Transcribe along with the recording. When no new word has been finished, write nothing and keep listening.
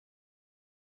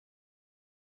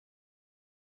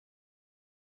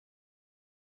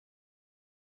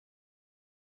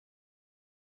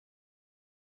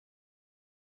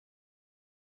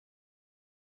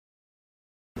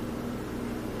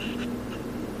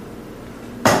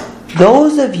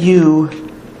Those of you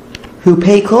who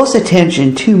pay close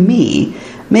attention to me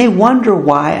may wonder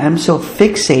why I'm so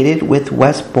fixated with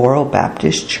Westboro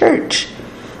Baptist Church.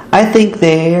 I think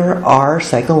there are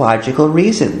psychological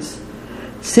reasons.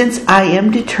 Since I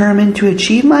am determined to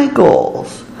achieve my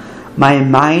goals, my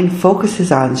mind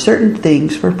focuses on certain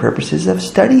things for purposes of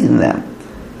studying them.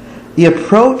 The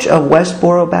approach of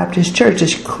Westboro Baptist Church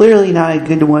is clearly not a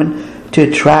good one to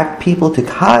attract people to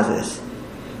causes.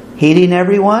 Hating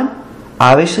everyone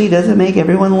obviously doesn't make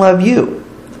everyone love you.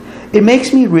 It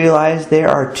makes me realize there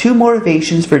are two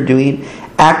motivations for doing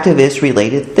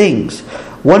activist-related things.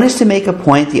 One is to make a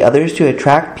point, the other is to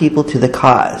attract people to the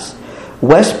cause.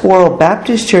 Westboro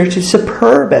Baptist Church is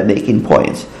superb at making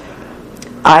points.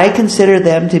 I consider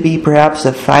them to be perhaps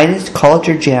the finest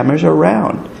culture jammers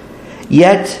around.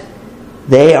 Yet,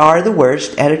 they are the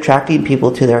worst at attracting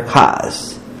people to their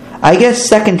cause. I guess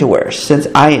second to worst, since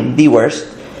I am the worst.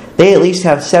 They at least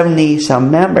have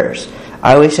 70-some members.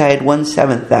 I wish I had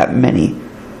 1/7 that many.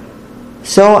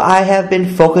 So I have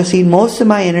been focusing most of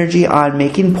my energy on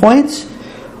making points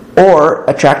or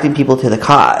attracting people to the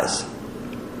cause.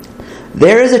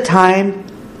 There is a time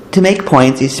to make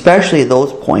points, especially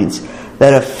those points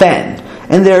that offend,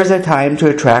 and there is a time to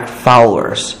attract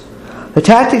followers. The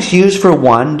tactics used for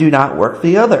one do not work for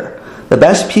the other. The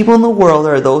best people in the world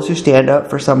are those who stand up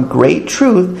for some great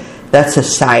truth that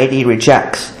society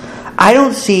rejects. I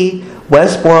don't see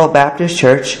Westboro Baptist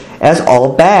Church as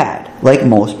all bad, like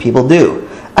most people do.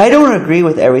 I don't agree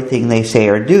with everything they say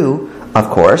or do, of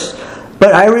course,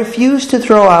 but I refuse to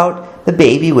throw out the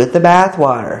baby with the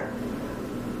bathwater.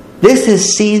 This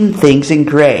is seeing things in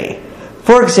gray.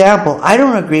 For example, I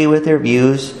don't agree with their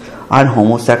views on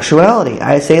homosexuality.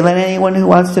 I say let anyone who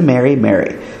wants to marry,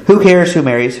 marry. Who cares who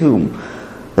marries whom?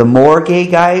 The more gay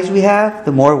guys we have,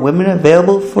 the more women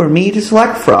available for me to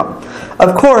select from.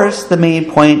 Of course, the main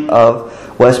point of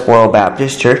Westboro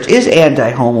Baptist Church is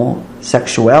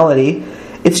anti-homosexuality.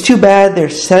 It's too bad their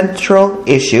central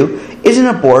issue isn't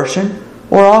abortion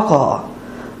or alcohol.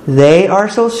 They are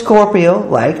so Scorpio,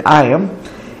 like I am,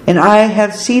 and I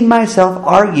have seen myself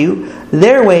argue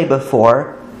their way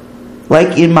before,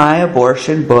 like in my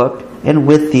abortion book and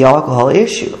with the alcohol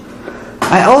issue.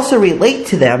 I also relate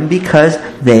to them because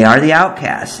they are the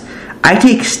outcasts. I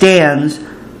take stands,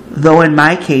 though in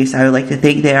my case I would like to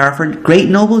think they are for great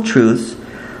noble truths,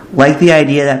 like the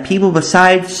idea that people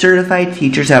besides certified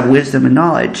teachers have wisdom and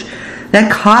knowledge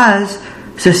that cause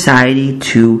society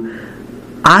to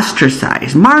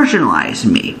ostracize, marginalize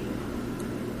me.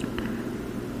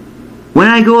 When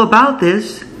I go about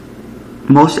this,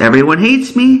 most everyone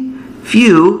hates me.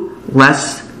 Few,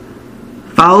 less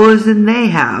followers than they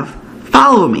have,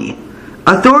 follow me.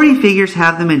 Authority figures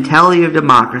have the mentality of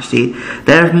democracy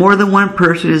that if more than one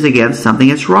person is against something,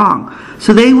 it's wrong.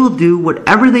 So they will do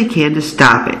whatever they can to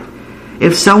stop it.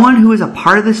 If someone who is a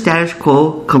part of the status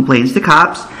quo complains to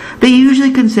cops, they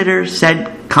usually consider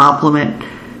said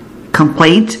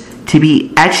complaint to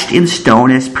be etched in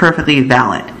stone as perfectly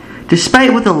valid.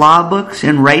 Despite what the law books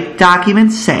and right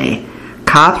documents say,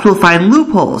 cops will find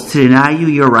loopholes to deny you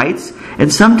your rights,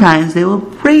 and sometimes they will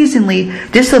brazenly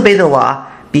disobey the law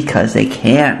because they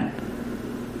can.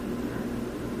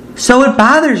 So it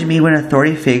bothers me when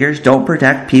authority figures don't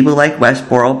protect people like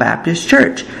Westboro Baptist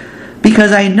Church,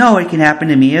 because I know it can happen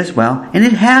to me as well, and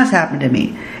it has happened to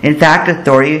me. In fact,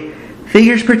 authority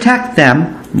figures protect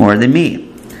them more than me.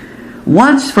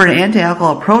 Once, for an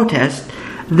anti-alcohol protest,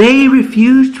 they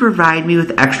refused to provide me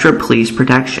with extra police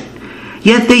protection.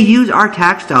 Yet they use our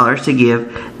tax dollars to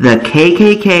give the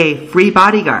KKK free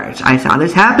bodyguards. I saw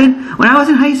this happen when I was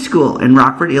in high school in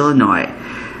Rockford, Illinois.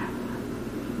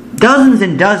 Dozens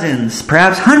and dozens,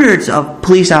 perhaps hundreds of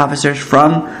police officers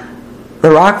from the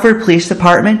Rockford Police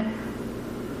Department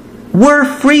were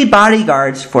free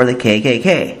bodyguards for the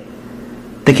KKK.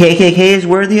 The KKK is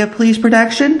worthy of police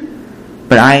protection,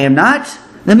 but I am not.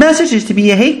 The message is to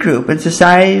be a hate group, and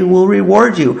society will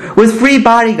reward you with free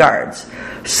bodyguards.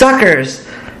 Suckers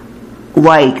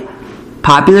like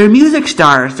popular music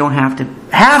stars don't have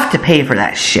to pay for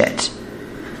that shit.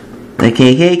 The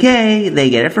KKK, they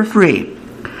get it for free.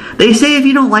 They say if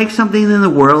you don't like something in the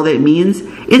world, it means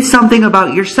it's something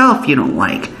about yourself you don't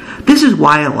like. This is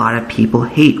why a lot of people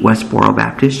hate Westboro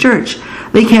Baptist Church.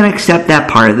 They can't accept that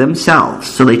part of themselves,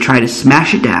 so they try to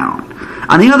smash it down.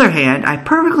 On the other hand, I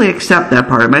perfectly accept that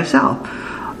part of myself,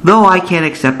 though I can't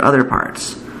accept other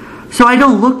parts. So I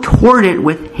don't look toward it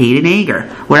with hate and anger.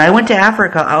 When I went to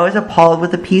Africa, I was appalled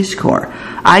with the Peace Corps.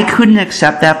 I couldn't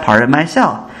accept that part of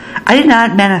myself. I did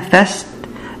not manifest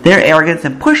their arrogance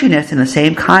and pushiness in the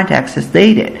same context as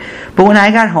they did. But when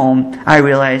I got home, I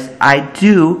realized I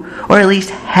do, or at least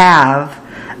have,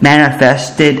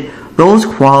 manifested those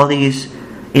qualities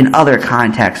in other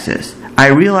contexts. I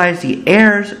realize the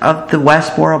errors of the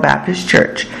Westboro Baptist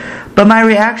Church, but my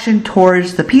reaction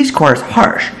towards the Peace Corps is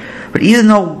harsh. But even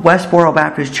though Westboro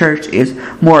Baptist Church is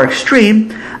more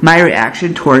extreme, my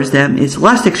reaction towards them is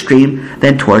less extreme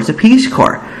than towards the Peace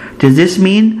Corps. Does this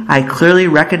mean I clearly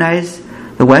recognize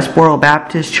the Westboro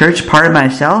Baptist Church part of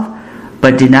myself,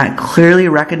 but did not clearly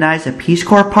recognize the Peace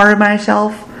Corps part of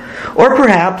myself? Or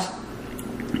perhaps,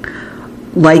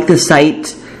 like the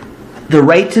site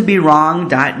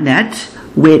therighttoberwrong.net,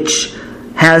 which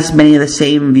has many of the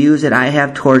same views that I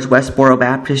have towards Westboro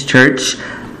Baptist Church,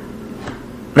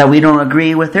 that we don't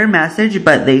agree with their message,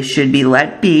 but they should be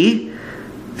let be,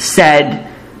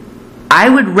 said, I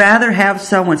would rather have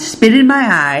someone spit in my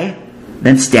eye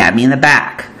than stab me in the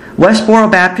back.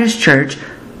 Westboro Baptist Church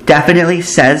definitely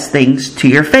says things to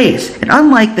your face. And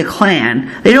unlike the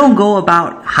Klan, they don't go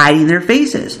about hiding their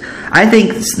faces. I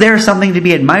think there's something to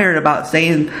be admired about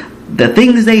saying the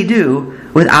things they do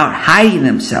without hiding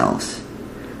themselves.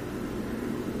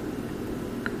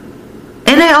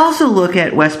 And I also look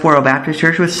at Westboro Baptist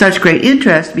Church with such great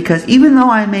interest because even though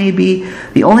I may be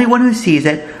the only one who sees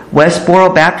it,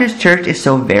 Westboro Baptist Church is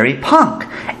so very punk.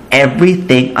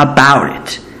 Everything about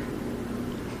it.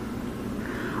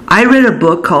 I read a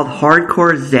book called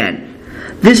Hardcore Zen.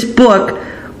 This book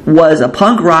was a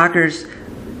punk rocker's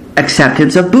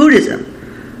acceptance of Buddhism.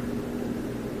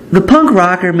 The punk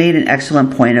rocker made an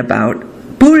excellent point about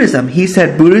Buddhism. He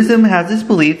said Buddhism has this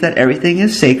belief that everything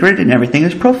is sacred and everything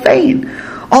is profane.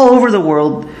 All over the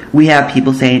world, we have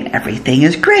people saying everything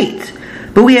is great.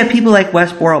 But we have people like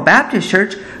Westboro Baptist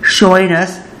Church showing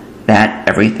us that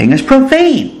everything is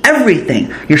profane.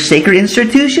 Everything. Your sacred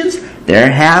institutions,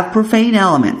 they have profane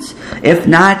elements, if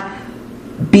not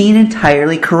being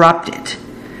entirely corrupted.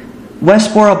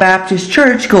 Westboro Baptist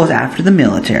Church goes after the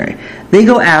military. They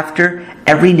go after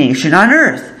every nation on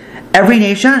earth. Every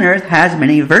nation on earth has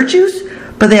many virtues,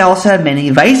 but they also have many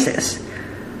vices.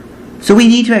 So we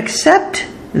need to accept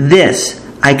this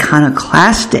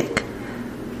iconoclastic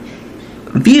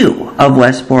view of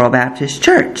Westboro Baptist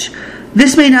Church.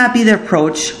 This may not be the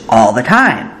approach all the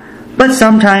time, but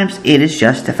sometimes it is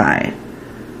justified.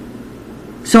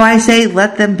 So I say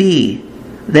let them be.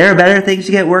 There are better things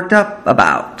to get worked up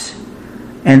about.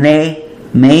 And they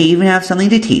may even have something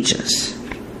to teach us.